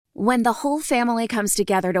When the whole family comes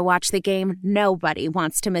together to watch the game, nobody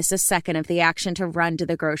wants to miss a second of the action to run to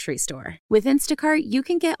the grocery store. With Instacart, you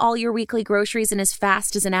can get all your weekly groceries in as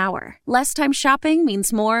fast as an hour. Less time shopping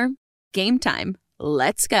means more game time.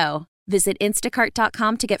 Let's go. Visit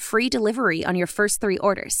instacart.com to get free delivery on your first 3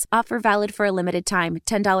 orders. Offer valid for a limited time.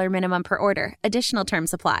 $10 minimum per order. Additional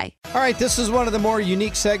terms apply. All right, this is one of the more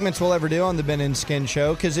unique segments we'll ever do on the Ben and Skin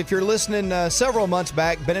Show, because if you're listening several months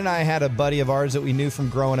back, Ben and I had a buddy of ours that we knew from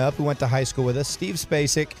growing up who went to high school with us, Steve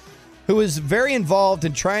Spacek, who was very involved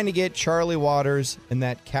in trying to get Charlie Waters in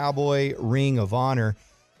that Cowboy Ring of Honor.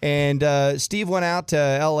 And Steve went out to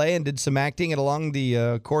L.A. and did some acting, and along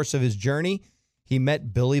the course of his journey, he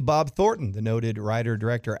met Billy Bob Thornton, the noted writer,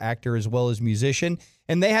 director, actor, as well as musician.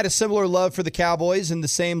 And they had a similar love for the Cowboys and the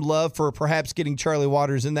same love for perhaps getting Charlie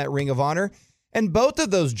Waters in that Ring of Honor. And both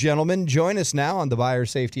of those gentlemen join us now on the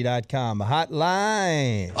BuyerSafety.com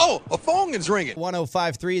hotline. Oh, a phone is ringing.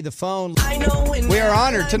 1053, the phone. We are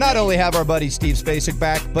honored to not only have our buddy Steve Spacek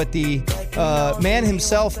back, but the man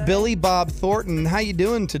himself, Billy Bob Thornton. How you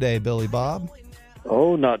doing today, Billy Bob?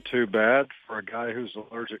 Oh, not too bad for a guy who's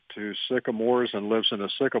allergic to sycamores and lives in a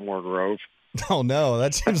sycamore grove. Oh, no,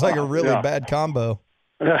 that seems like a really bad combo.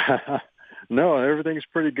 No, everything's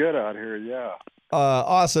pretty good out here, yeah.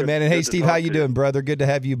 Awesome, man. And hey, Steve, how you doing, brother? Good to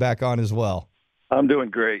have you back on as well. I'm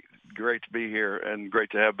doing great. Great to be here and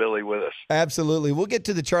great to have Billy with us. Absolutely. We'll get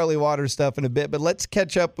to the Charlie Waters stuff in a bit, but let's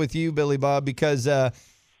catch up with you, Billy Bob, because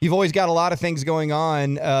you've always got a lot of things going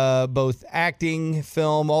on, both acting,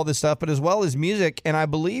 film, all this stuff, but as well as music. And I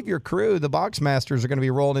believe your crew, the Boxmasters, are going to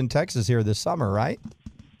be rolling in Texas here this summer, right?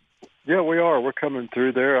 Yeah, we are. We're coming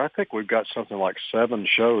through there. I think we've got something like 7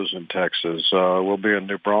 shows in Texas. We'll be in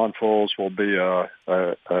New Braunfels. We'll be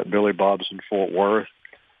at Billy Bob's in Fort Worth,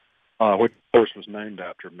 which, of course, was named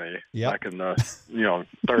after me back in the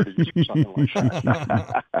 30s or something like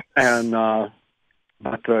that. And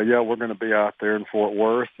we're going to be out there in Fort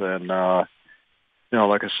Worth, and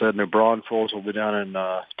like I said, New Braunfels will be down in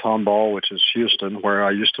Tomball, which is Houston, where I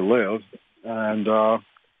used to live, and a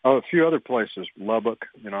few other places, Lubbock,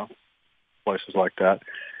 places like that.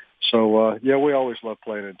 So we always love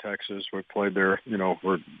playing in Texas. We played there,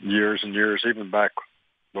 for years and years, even back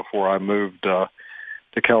before I moved to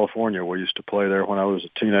California. We used to play there when I was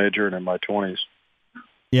a teenager and in my 20s.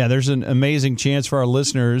 Yeah, there's an amazing chance for our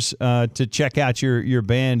listeners to check out your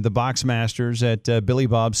band, the Boxmasters, at Billy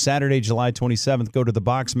Bob's Saturday, July 27th. Go to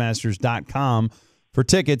theboxmasters.com for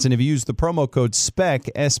tickets, and if you use the promo code SPECK,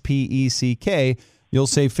 S-P-E-C-K, you'll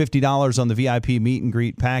save $50 on the VIP meet and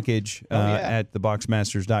greet package at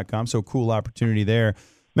theboxmasters.com. So cool opportunity there.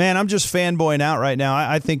 Man, I'm just fanboying out right now.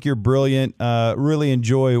 I think you're brilliant. Really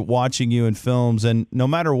enjoy watching you in films. And no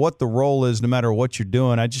matter what the role is, no matter what you're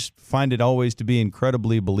doing, I just find it always to be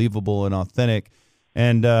incredibly believable and authentic.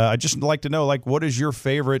 And I just like to know, what is your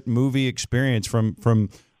favorite movie experience from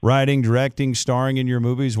writing, directing, starring in your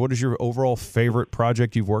movies? What is your overall favorite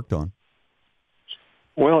project you've worked on?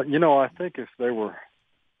 Well, I think if they were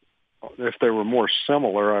more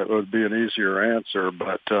similar, it would be an easier answer.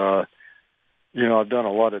 But I've done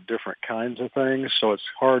a lot of different kinds of things, so it's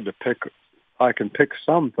hard to pick. I can pick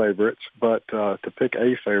some favorites, but to pick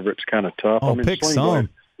a favorite's kind of tough. Pick some.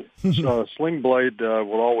 Sling Blade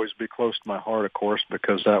will always be close to my heart, of course,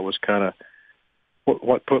 because that was kind of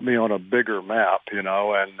what put me on a bigger map, and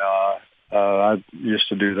I used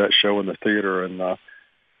to do that show in the theater and,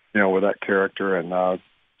 with that character. And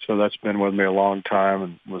so that's been with me a long time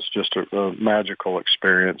and was just a magical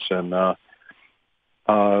experience. And,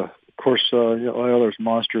 of course, there's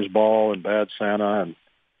Monsters Ball and Bad Santa, and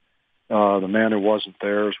The Man Who Wasn't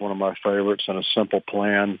There is one of my favorites, and A Simple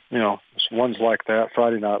Plan. Ones like that.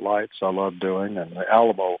 Friday Night Lights I love doing, and the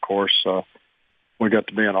Alamo, of course. We got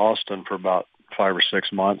to be in Austin for about 5 or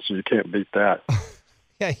 6 months, and you can't beat that.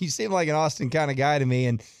 Yeah, you seem like an Austin kind of guy to me,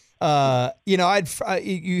 and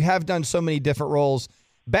you have done so many different roles.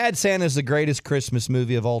 Bad Santa is the greatest Christmas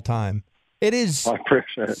movie of all time. It is I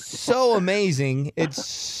appreciate it. So amazing. It's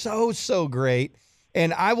so great,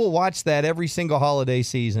 and I will watch that every single holiday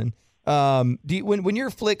season. When your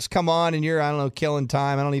flicks come on and you're, I don't know, killing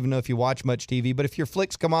time, I don't even know if you watch much TV, but if your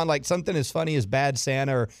flicks come on, like something as funny as Bad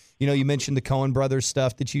Santa, or, you mentioned the Coen Brothers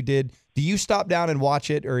stuff that you did, do you stop down and watch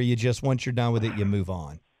it, or you just, once you're done with it, you move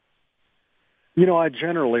on? I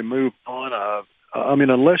generally move on.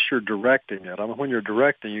 Unless you're directing it. When you're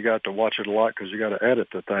directing, you got to watch it a lot because you got to edit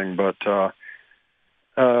the thing. But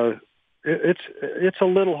it's a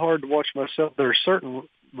little hard to watch myself. There are certain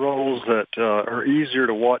roles that are easier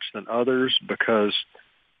to watch than others because,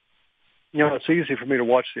 it's easy for me to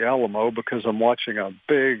watch the Alamo because I'm watching a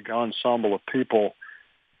big ensemble of people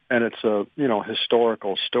and it's a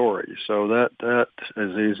historical story. So that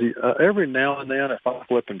is easy. Every now and then, if I'm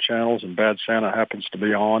flipping channels and Bad Santa happens to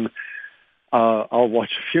be on, I'll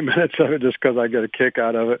watch a few minutes of it just because I get a kick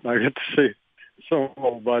out of it, and I get to see some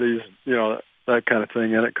old buddies, that kind of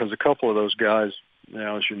thing in it. Because a couple of those guys,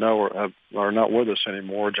 as you know, are not with us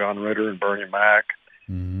anymore. John Ritter and Bernie Mac,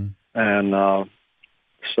 and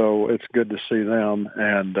so it's good to see them.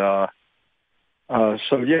 And a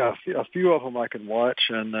few of them I can watch,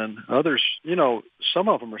 and then others, some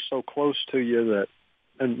of them are so close to you that,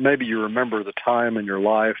 and maybe you remember the time in your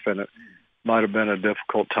life, and it might have been a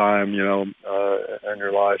difficult time, in your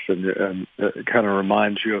life, and it kind of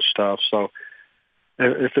reminds you of stuff. So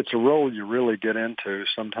if it's a role you really get into,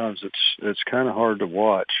 sometimes it's kind of hard to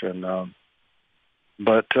watch, and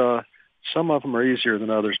but some of them are easier than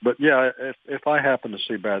others. But yeah, if I happen to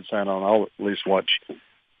see Bad Santa on, I'll at least watch,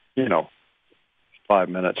 5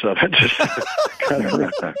 minutes of it, just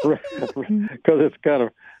because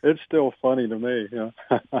it's still funny to me.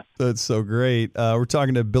 That's so great. We're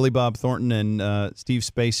talking to Billy Bob Thornton and Steve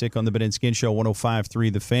Spacek on the Ben and Skin Show,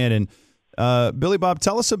 105.3 The Fan. And Billy Bob,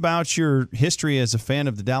 tell us about your history as a fan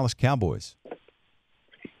of the Dallas Cowboys.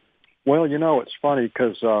 Well, it's funny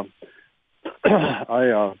because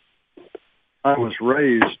I was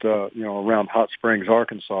raised, around Hot Springs,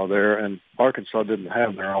 Arkansas there, and Arkansas didn't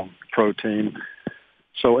have their own pro team.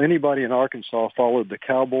 So anybody in Arkansas followed the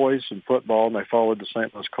Cowboys in football, and they followed the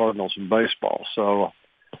St. Louis Cardinals in baseball. So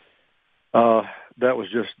that was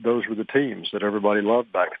those were the teams that everybody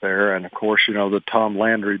loved back there. And, of course, the Tom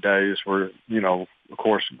Landry days were, of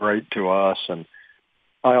course, great to us. And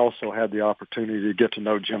I also had the opportunity to get to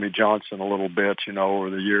know Jimmy Johnson a little bit,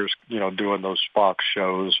 over the years, doing those Fox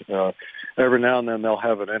shows. Every now and then they'll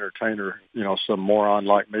have an entertainer, some moron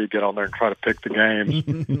like me get on there and try to pick the games.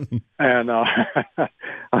 And I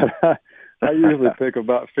usually pick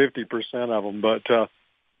about 50% of them. But,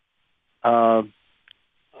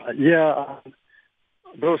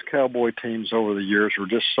 those Cowboy teams over the years were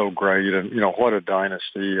just so great. And, what a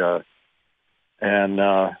dynasty.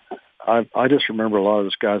 I just remember a lot of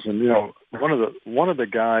those guys, and one of the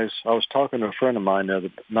guys, I was talking to a friend of mine the other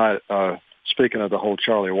night, speaking of the whole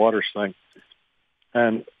Charlie Waters thing,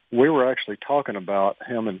 and we were actually talking about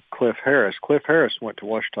him and Cliff Harris. Cliff Harris went to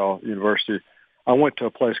Wichita University. I went to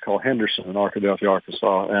a place called Henderson in Arkadelphia,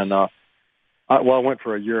 Arkansas, and I went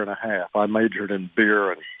for a year and a half. I majored in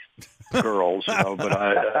beer and girls, but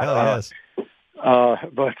I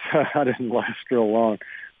didn't last real long,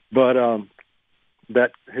 but.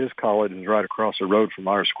 That his college is right across the road from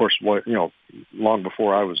ours, of course, long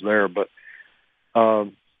before I was there. But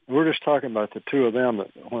we're just talking about the two of them that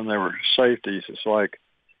when they were safeties, it's like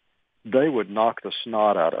they would knock the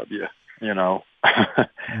snot out of you, And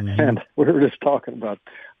we were just talking about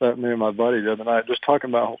that, me and my buddy the other night, just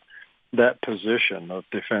talking about that position of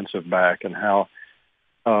defensive back and how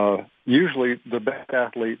usually the best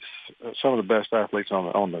athletes, some of the best athletes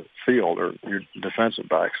on the field are your defensive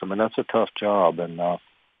backs. I mean, that's a tough job. And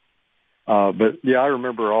but yeah, I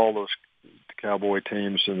remember all those Cowboy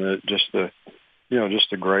teams and just the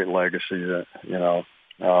great legacy that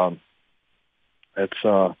it's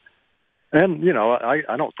and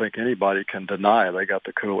I don't think anybody can deny they got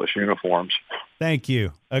the coolest uniforms. Thank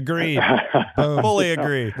you. Agreed. Fully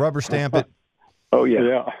agree. Rubber stamp it. Oh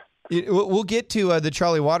yeah. We'll get to the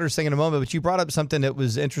Charlie Waters thing in a moment, but you brought up something that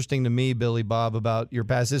was interesting to me, Billy Bob, about your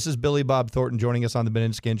past. This is Billy Bob Thornton joining us on the Ben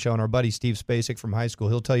and Skin Show, and our buddy Steve Spacek from high school.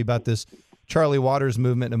 He'll tell you about this Charlie Waters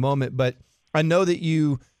movement in a moment, but I know that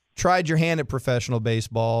you tried your hand at professional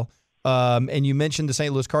baseball, and you mentioned the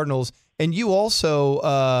St. Louis Cardinals, and you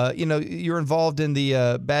also, you're involved in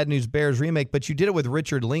the Bad News Bears remake, but you did it with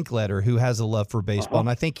Richard Linklater, who has a love for baseball, and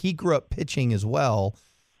I think he grew up pitching as well.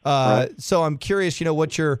 So I'm curious,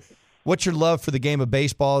 what your love for the game of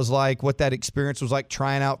baseball is like, what that experience was like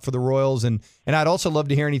trying out for the Royals. And I'd also love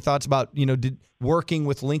to hear any thoughts about, working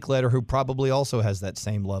with Linklater, who probably also has that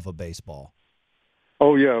same love of baseball.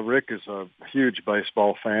 Oh, yeah. Rick is a huge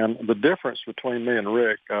baseball fan. The difference between me and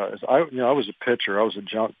Rick is I was a pitcher. I was a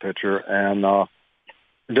junk pitcher. And the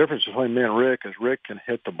difference between me and Rick is Rick can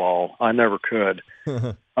hit the ball. I never could.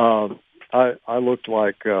 I looked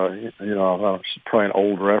like, I was probably an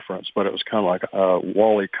old reference, but it was kind of like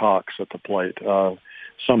Wally Cox at the plate.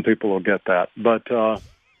 Some people will get that, but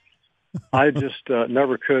I just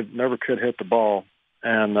never could hit the ball.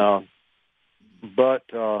 And but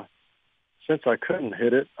since I couldn't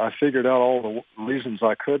hit it, I figured out all the reasons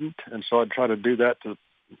I couldn't, and so I'd try to do that to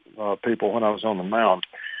people when I was on the mound.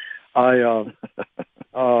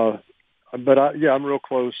 But I'm real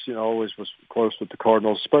close, always was close with the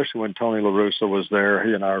Cardinals, especially when Tony La Russa was there.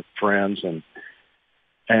 He and I are friends. And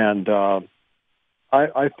And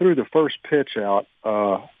I threw the first pitch out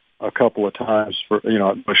a couple of times for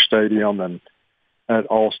at Busch Stadium and at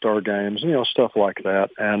All-Star games, stuff like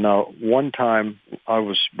that. And one time I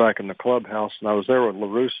was back in the clubhouse, and I was there with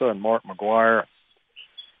LaRussa and Mark McGuire,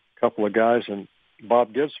 a couple of guys, and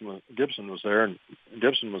Bob Gibson was there, and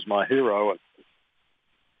Gibson was my hero.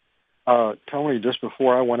 And Tony, just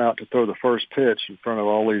before I went out to throw the first pitch in front of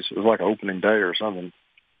all these, it was like opening day or something,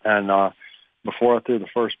 and before I threw the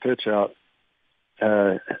first pitch out,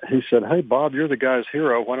 he said, "Hey, Bob, you're the guy's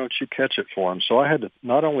hero. Why don't you catch it for him?" So I had to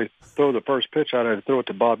not only throw the first pitch out, I had to throw it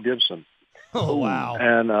to Bob Gibson. Oh, wow.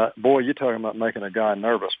 And, boy, you're talking about making a guy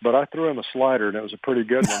nervous. But I threw him a slider, and it was a pretty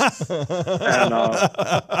good one.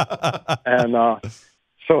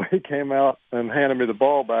 So he came out and handed me the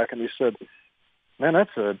ball back, and he said, "Man,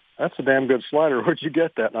 that's a damn good slider. Where'd you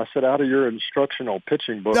get that?" And I said, "Out of your instructional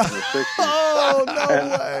pitching book in the 60s. Oh, no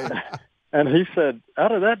way. And he said,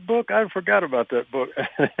 "Out of that book? I forgot about that book."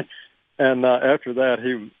 And after that,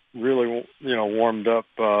 he really, warmed up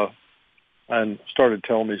and started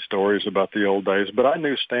telling me stories about the old days. But I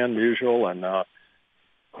knew Stan Musial and,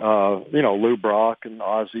 Lou Brock and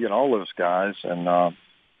Ozzie and all those guys. And I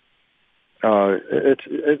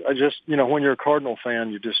just, when you're a Cardinal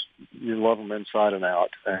fan, you love them inside and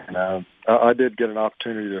out. And I did get an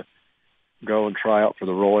opportunity to go and try out for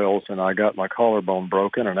the Royals, and I got my collarbone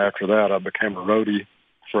broken. And after that, I became a roadie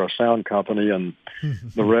for a sound company, and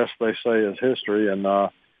the rest, they say, is history. And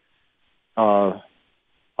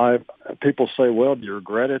people say, "Well, do you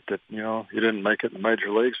regret it that you didn't make it in the major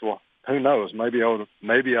leagues?" Well, who knows? Maybe I would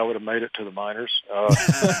have made it to the minors,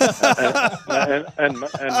 and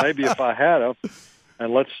maybe if I had have,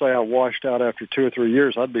 and let's say I washed out after 2 or 3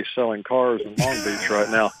 years, I'd be selling cars in Long Beach right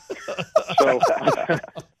now. So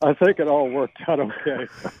I think it all worked out okay.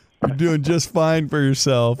 You're doing just fine for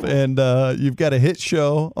yourself. And you've got a hit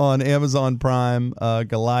show on Amazon Prime,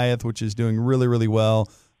 Goliath, which is doing really, really well.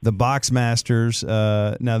 The Boxmasters,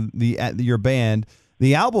 now your band,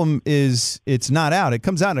 the album it's not out. It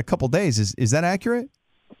comes out in a couple days. Is that accurate?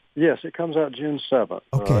 Yes, it comes out June 7th.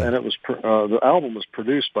 Okay. And it was the album was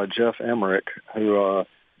produced by Jeff Emmerich, who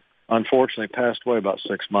unfortunately passed away about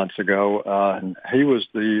 6 months ago. He was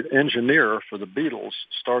the engineer for the Beatles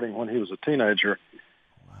starting when he was a teenager.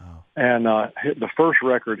 Wow. And the first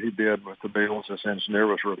record he did with the Beatles as engineer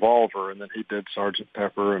was Revolver, and then he did Sgt.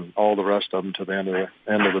 Pepper and all the rest of them to the end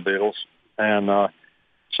of the Beatles. And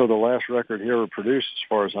so the last record he ever produced, as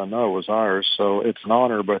far as I know, was ours. So it's an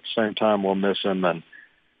honor, but at the same time, we'll miss him. And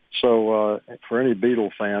so for any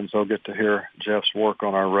Beatle fans, they'll get to hear Jeff's work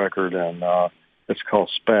on our record, and it's called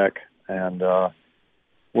Spec, and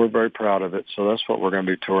we're very proud of it. So that's what we're going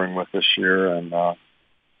to be touring with this year, and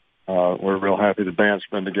we're real happy. The band's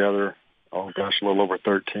been together, a little over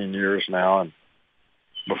 13 years now, and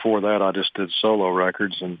before that, I just did solo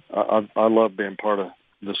records, and I love being part of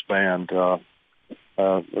this band.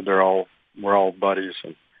 We're all buddies,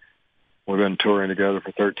 and we've been touring together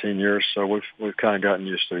for 13 years, so we've kind of gotten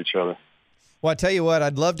used to each other. Well, I tell you what,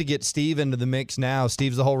 I'd love to get Steve into the mix now.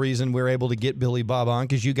 Steve's the whole reason we're able to get Billy Bob on,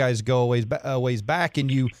 because you guys go a ways back,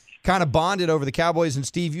 and you kind of bonded over the Cowboys. And,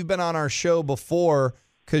 Steve, you've been on our show before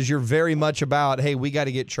because you're very much about, hey, we got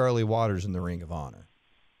to get Charlie Waters in the Ring of Honor.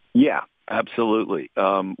 Yeah, absolutely.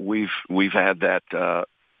 We've had that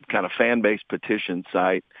kind of fan-based petition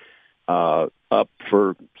site up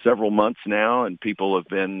for several months now, and people have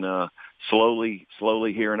been slowly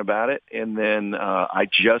hearing about it. And then I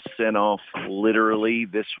just sent off literally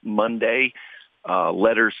this Monday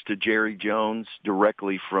letters to Jerry Jones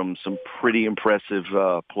directly from some pretty impressive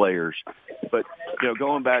players. But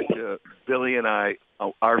going back to Billy and I,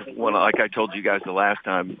 like I told you guys the last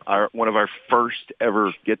time, one of our first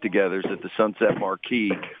ever get-togethers at the Sunset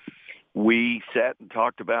Marquee, we sat and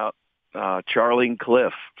talked about Charlie and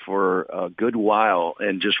Cliff for a good while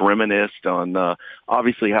and just reminisced on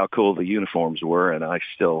obviously how cool the uniforms were, and I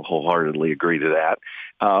still wholeheartedly agree to that.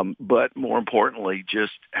 But more importantly,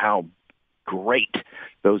 just how great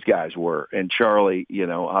those guys were. And Charlie,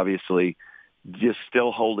 obviously just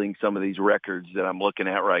still holding some of these records that I'm looking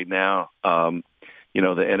at right now. The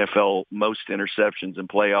NFL most interceptions in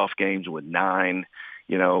playoff games with 9.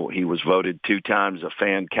 He was voted 2 times a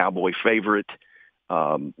fan Cowboy favorite.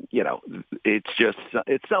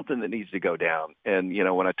 It's something that needs to go down. And,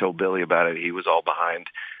 when I told Billy about it, he was all behind,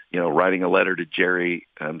 writing a letter to Jerry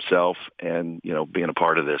himself and, being a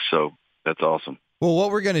part of this. So that's awesome. Well,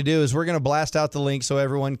 what we're going to do is we're going to blast out the link so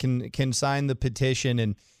everyone can sign the petition.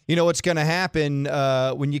 And what's going to happen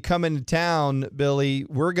when you come into town, Billy,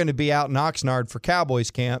 we're going to be out in Oxnard for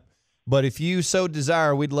Cowboys camp. But if you so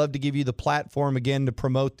desire, we'd love to give you the platform again to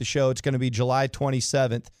promote the show. It's going to be July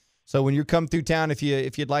 27th. So when you come through town, if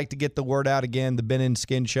you'd like to get the word out again, the Ben and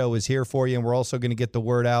Skin Show is here for you, and we're also going to get the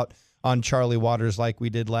word out on Charlie Waters like we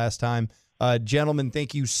did last time. Gentlemen,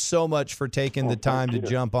 thank you so much for taking the time to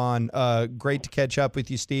jump on. Great to catch up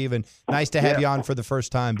with you, Steve, and nice to have you on for the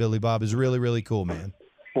first time, Billy Bob. It's really, really cool, man.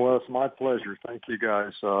 Well, it's my pleasure. Thank you,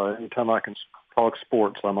 guys. Anytime I can talk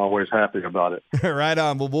sports, I'm always happy about it. Right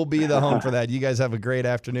on. Well, we'll be the home for that. You guys have a great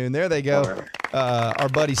afternoon. There they go. Right. Our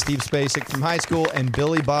buddy Steve Spacek from high school and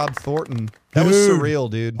Billy Bob Thornton. That was surreal,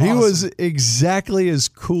 dude. He awesome. Was exactly as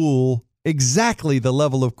cool, exactly the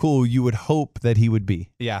level of cool you would hope that he would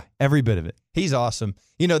be. Yeah. Every bit of it. He's awesome.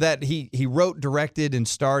 You know that he wrote, directed, and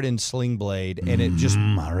starred in Sling Blade, and it just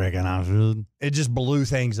I reckon I should. It just blew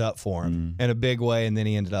things up for him in a big way, and then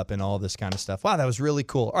he ended up in all this kind of stuff. Wow, that was really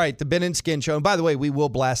cool. All right, the Ben and Skin Show. And by the way, we will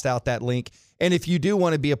blast out that link. And if you do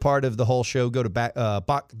want to be a part of the whole show, go to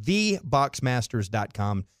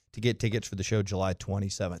theboxmasters.com to get tickets for the show July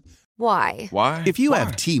 27th. Why? If you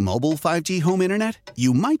have T-Mobile 5G home internet,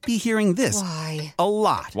 you might be hearing this Why? a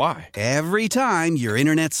lot. Every time your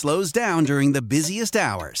internet slows down during the busiest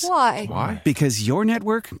hours. Why? Because your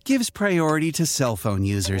network gives priority to cell phone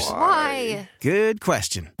users. Why? Good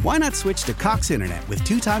question. Why not switch to Cox Internet with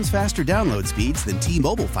 2 times faster download speeds than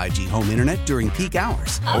T-Mobile 5G home internet during peak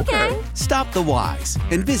hours? Okay. Stop the whys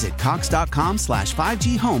and visit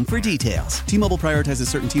cox.com/5G home for details. T-Mobile prioritizes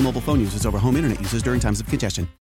certain T-Mobile phone users over home internet users during times of congestion.